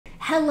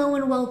Hello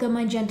and welcome,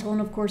 my gentle and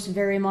of course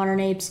very modern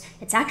apes.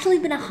 It's actually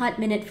been a hot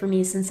minute for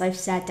me since I've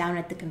sat down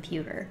at the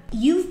computer.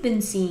 You've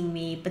been seeing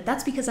me, but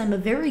that's because I'm a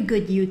very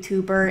good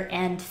YouTuber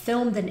and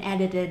filmed and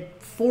edited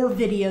 4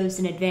 videos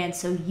in advance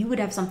so you would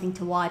have something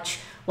to watch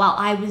while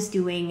I was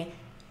doing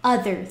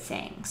other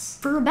things.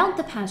 For about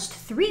the past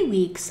 3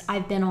 weeks,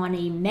 I've been on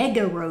a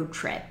mega road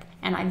trip,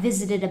 and I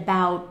visited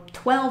about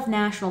 12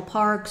 national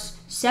parks,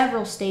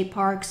 several state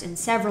parks, and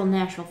several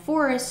national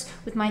forests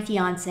with my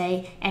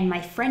fiance and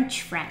my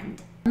French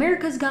friend.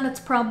 America's got its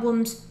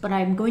problems, but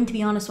I'm going to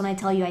be honest when I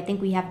tell you I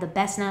think we have the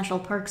best national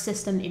park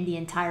system in the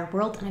entire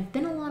world, and I've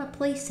been a lot of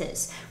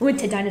places. We went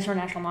to Dinosaur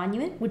National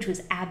Monument, which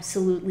was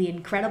absolutely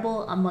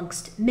incredible,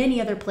 amongst many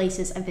other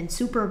places. I've been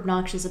super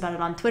obnoxious about it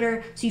on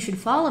Twitter, so you should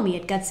follow me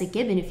at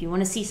Guts@Gibbon if you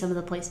want to see some of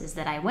the places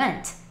that I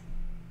went.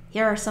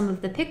 Here are some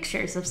of the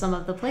pictures of some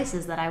of the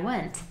places that I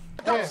went.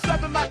 Got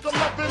 7 Mac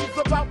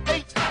 11s, about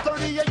 8,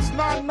 38s,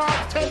 9,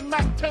 9, 10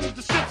 Mac 10s,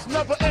 the shits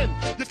never end.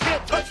 You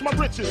can't touch my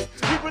riches,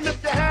 even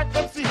if you had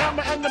MC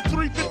Hammer and them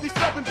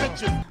 357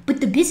 bitches.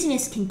 But the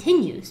business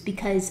continues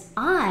because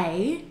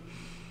I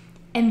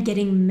am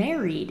getting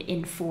married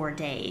in 4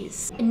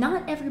 days. And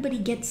not everybody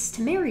gets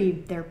to marry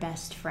their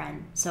best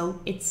friend,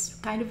 so it's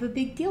kind of a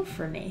big deal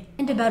for me.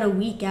 And about a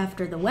week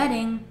after the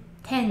wedding,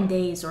 10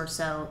 days or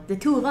so, the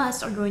two of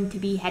us are going to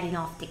be heading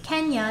off to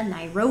Kenya,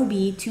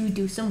 Nairobi, to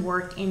do some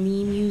work in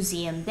the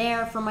museum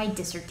there for my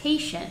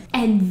dissertation.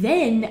 And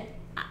then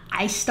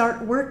I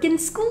start work in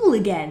school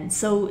again.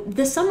 So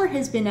the summer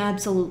has been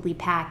absolutely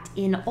packed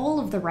in all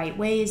of the right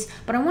ways,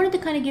 but I wanted to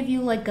kind of give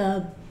you like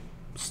a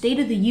state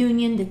of the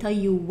union to tell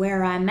you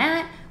where I'm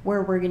at,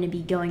 where we're going to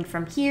be going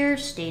from here,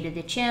 state of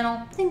the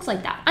channel, things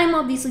like that. I'm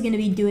obviously going to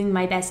be doing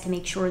my best to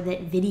make sure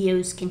that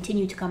videos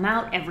continue to come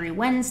out every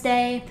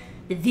Wednesday.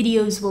 The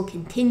videos will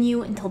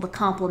continue until the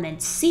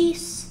compliments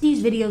cease.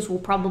 These videos will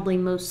probably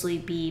mostly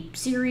be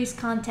series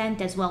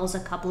content as well as a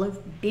couple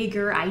of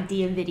bigger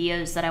idea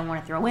videos that I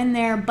want to throw in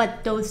there,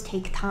 but those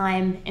take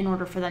time in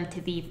order for them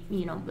to be,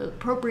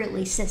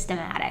 appropriately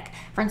systematic.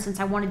 For instance,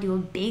 I want to do a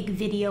big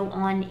video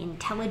on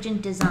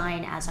intelligent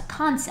design as a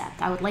concept.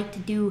 I would like to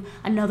do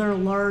another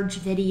large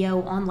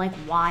video on like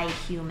why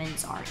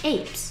humans are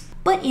apes.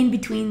 But in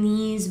between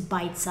these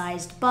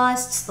bite-sized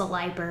busts, the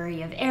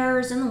Library of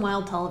Errors, and the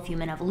Wild Tale of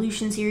Human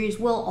Evolution series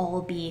will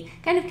all be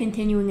kind of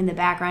continuing in the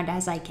background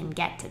as I can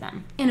get to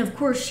them. And of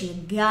course, you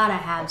gotta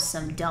have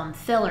some dumb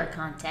filler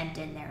content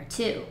in there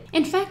too.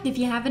 In fact, if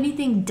you have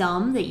anything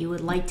dumb that you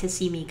would like to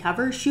see me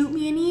cover, shoot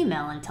me an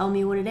email and tell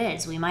me what it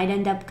is. We might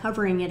end up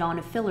covering it on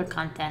a filler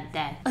content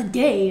day. A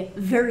day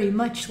very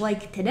much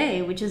like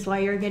today, which is why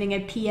you're getting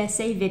a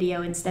PSA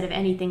video instead of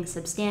anything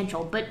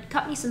substantial. But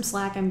cut me some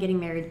slack, I'm getting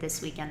married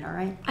this weekend.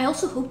 Alright. I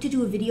also hope to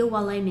do a video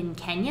while I'm in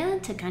Kenya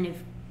to kind of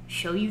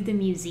show you the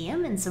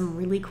museum and some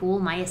really cool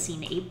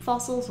Miocene ape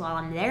fossils while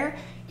I'm there.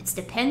 It's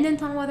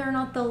dependent on whether or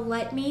not they'll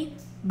let me,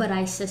 but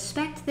I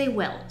suspect they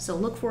will, so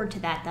look forward to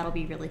that. That'll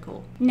be really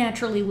cool.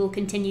 Naturally, we'll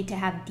continue to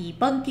have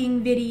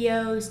debunking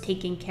videos,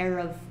 taking care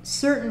of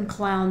certain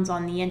clowns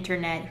on the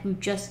internet who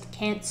just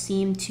can't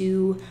seem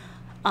to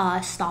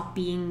stop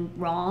being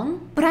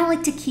wrong. But I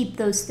like to keep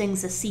those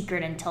things a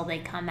secret until they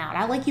come out.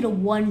 I like you to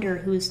wonder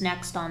who's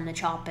next on the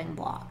chopping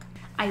block.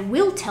 I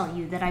will tell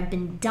you that I've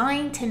been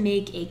dying to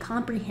make a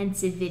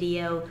comprehensive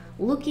video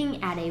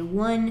looking at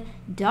one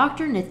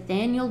Dr.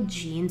 Nathaniel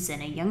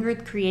Jeanson, a young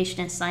Earth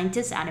creationist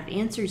scientist out of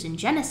Answers in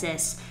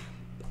Genesis.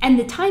 And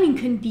the timing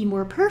couldn't be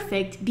more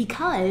perfect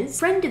because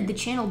friend of the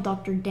channel,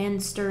 Dr. Dan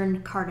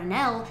Stern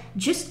Cardinal,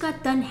 just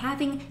got done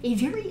having a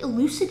very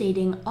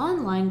elucidating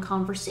online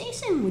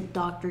conversation with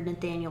Dr.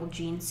 Nathaniel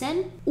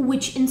Jeanson,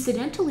 which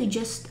incidentally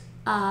just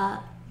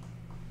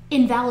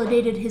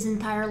invalidated his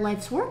entire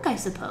life's work, I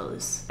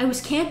suppose. I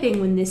was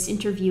camping when this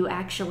interview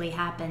actually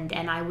happened,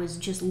 and I was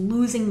just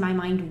losing my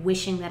mind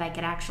wishing that I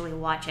could actually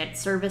watch it.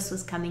 Service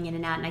was coming in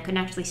and out, and I couldn't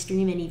actually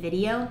stream any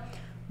video.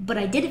 But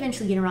I did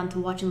eventually get around to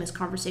watching this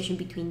conversation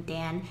between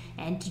Dan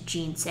and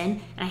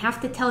Jeanson, and I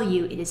have to tell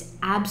you, it is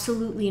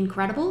absolutely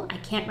incredible. I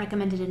can't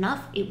recommend it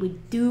enough. It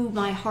would do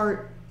my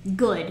heart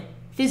good,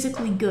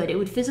 physically good. It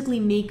would physically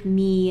make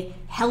me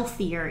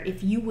healthier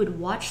if you would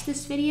watch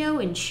this video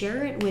and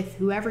share it with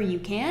whoever you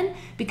can,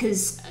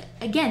 because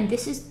again,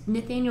 this is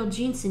Nathaniel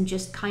Jeanson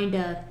just kind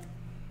of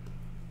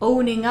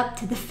owning up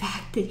to the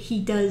fact that he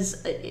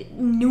does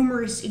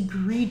numerous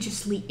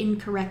egregiously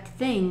incorrect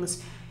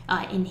things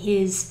in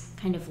his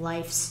kind of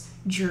life's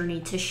journey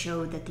to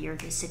show that the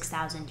Earth is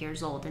 6,000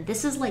 years old. And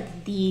this is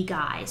like the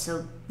guy,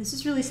 so this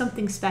is really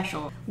something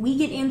special. We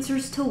get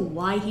answers to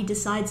why he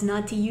decides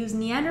not to use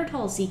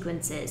Neanderthal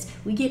sequences.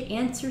 We get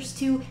answers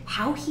to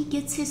how he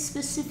gets his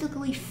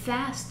specifically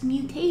fast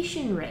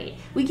mutation rate.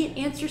 We get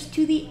answers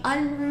to the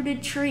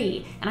unrooted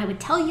tree. And I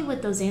would tell you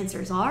what those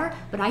answers are,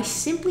 but I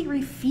simply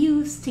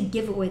refuse to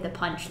give away the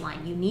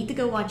punchline. You need to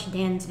go watch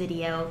Dan's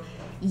video.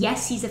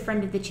 Yes, he's a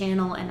friend of the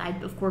channel, and I,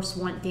 of course,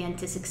 want Dan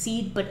to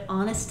succeed, but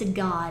honest to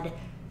God,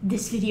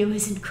 this video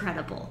is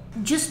incredible.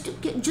 Just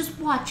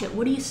watch it.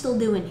 What are you still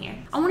doing here?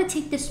 I want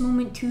to take this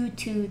moment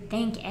to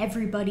thank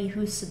everybody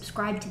who's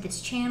subscribed to this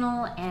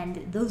channel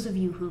and those of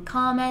you who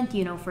comment,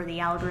 you know, for the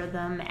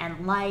algorithm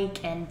and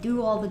like and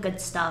do all the good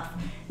stuff.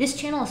 This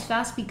channel is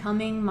fast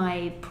becoming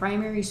my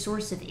primary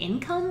source of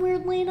income,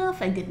 weirdly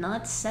enough. I did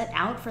not set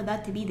out for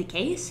that to be the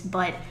case,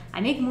 but I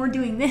make more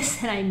doing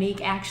this than I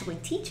make actually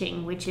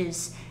teaching, which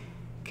is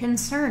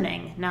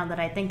concerning now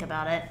that I think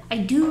about it. I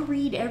do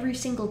read every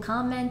single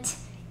comment,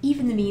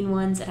 even the mean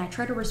ones, and I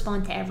try to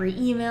respond to every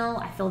email.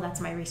 I feel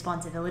that's my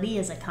responsibility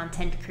as a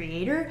content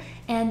creator,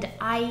 and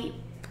I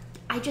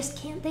just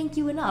can't thank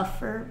you enough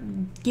for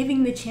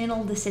giving the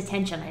channel this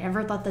attention. I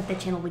never thought that the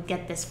channel would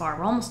get this far.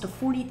 We're almost to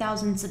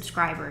 40,000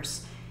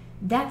 subscribers.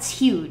 That's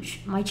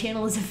huge. My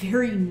channel is a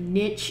very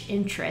niche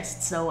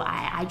interest, so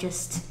I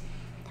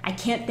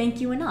can't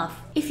thank you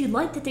enough. If you'd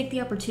like to take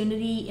the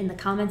opportunity in the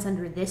comments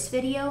under this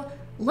video,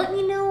 let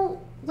me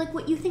know like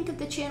what you think of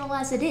the channel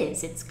as it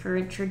is, its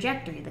current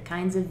trajectory, the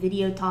kinds of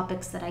video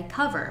topics that I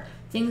cover,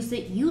 things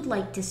that you'd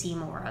like to see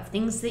more of,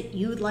 things that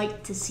you'd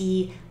like to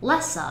see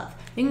less of,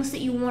 things that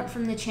you want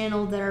from the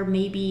channel that are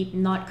maybe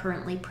not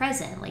currently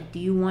present. Like, do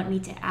you want me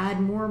to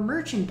add more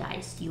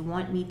merchandise? Do you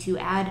want me to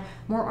add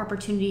more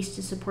opportunities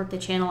to support the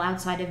channel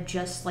outside of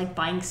just like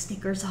buying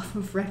stickers off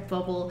of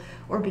Redbubble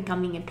or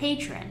becoming a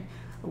patron?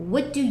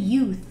 What do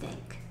you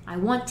think? I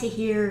want to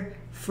hear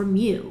from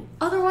you.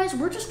 Otherwise,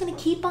 we're just gonna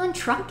keep on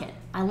trucking.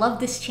 I love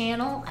this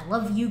channel, I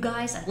love you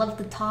guys, I love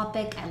the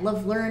topic, I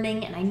love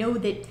learning, and I know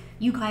that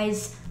you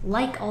guys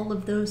like all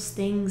of those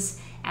things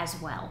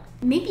as well.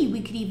 Maybe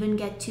we could even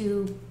get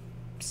to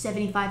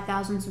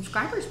 75,000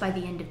 subscribers by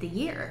the end of the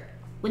year.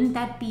 Wouldn't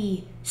that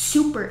be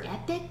super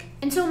epic?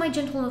 And so, my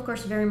gentle and of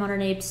course very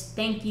modern apes,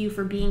 thank you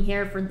for being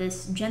here for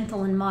this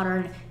gentle and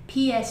modern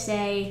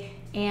PSA,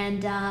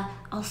 and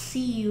I'll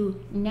see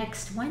you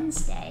next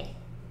Wednesday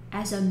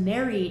as a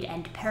married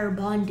and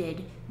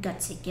pair-bonded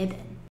Gutsy Gibbon.